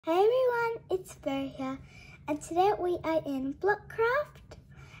Hey everyone, it's Ver here, and today we are in Blockcraft,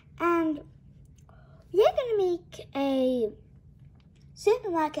 and we're going to make a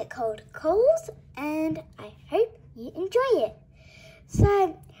supermarket called Coles, and I hope you enjoy it.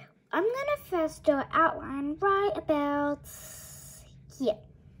 So, I'm going to first do an outline right about here.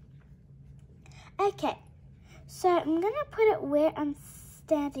 Okay, so I'm going to put it where I'm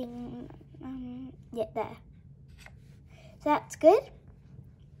standing, there. So that's good.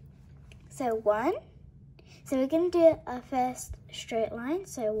 So we're going to do our first straight line.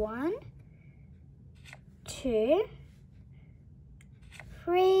 So 1, 2,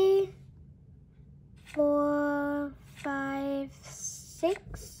 3, 4, 5,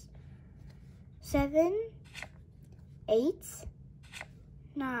 6, 7, 8,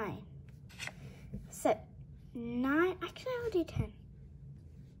 9. So 9, actually I'll do 10.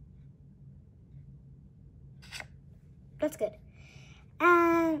 That's good.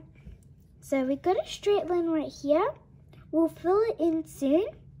 And so we got a straight line right here. We'll fill it in soon.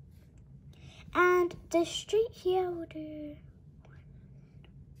 And the street here we'll do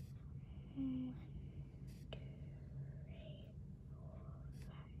 1, 2, 3, 4,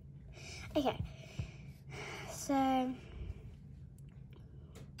 5. Okay. So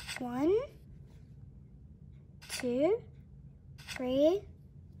 1, 2, 3,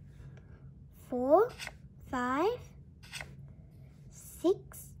 4, 5,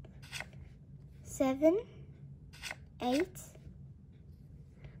 6, 7, 8,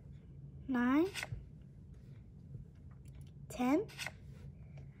 9, 10,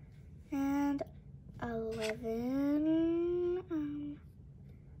 and 11.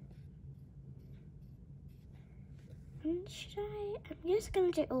 I'm just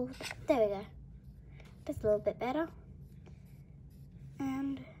gonna do all. There we go. That's a little bit better.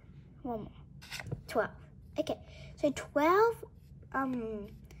 And one more. 12. Okay, so 12.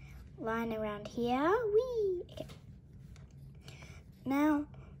 Line around here. Whee! Okay. Now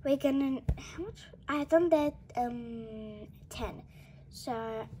we're gonna, how much? I've done that 10.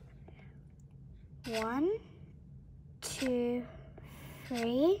 So 1, 2,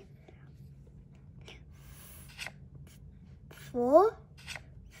 3, 4,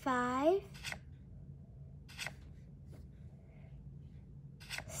 5,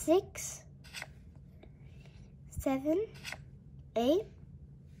 6, 7, 8,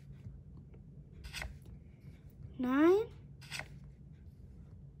 9,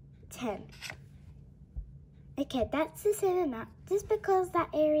 10. Okay, that's the same amount, just because that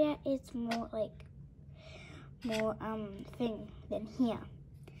area is more thing than here.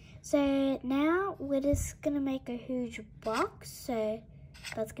 So now we're just gonna make a huge box, so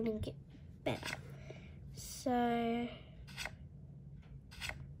that's gonna get better. So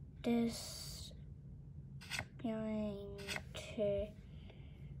just going to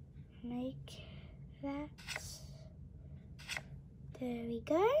make that. There we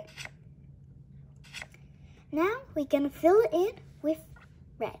go. Now we're gonna fill it in with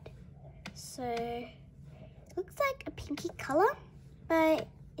red. So it looks like a pinky color, but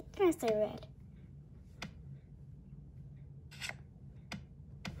it's mostly red.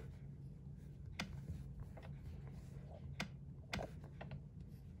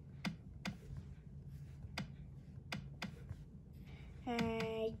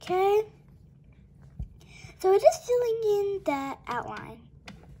 Okay. So we're just filling in the outline.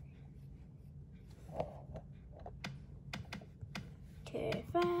 Too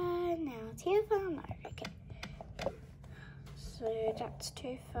far, now too far, no, okay. So that's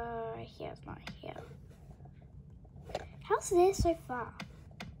too far, here's not here. How's this so far?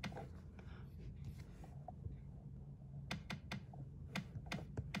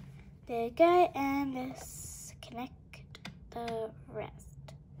 There you go, and let's connect the rest.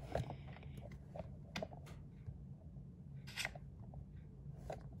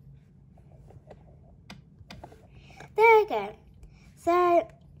 There we go. So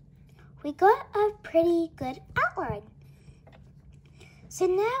we got a pretty good outline. So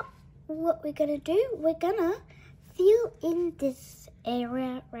now what we're gonna do, we're gonna fill in this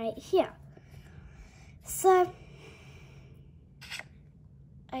area right here. So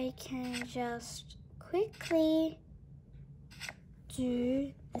I can just quickly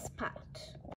do this part.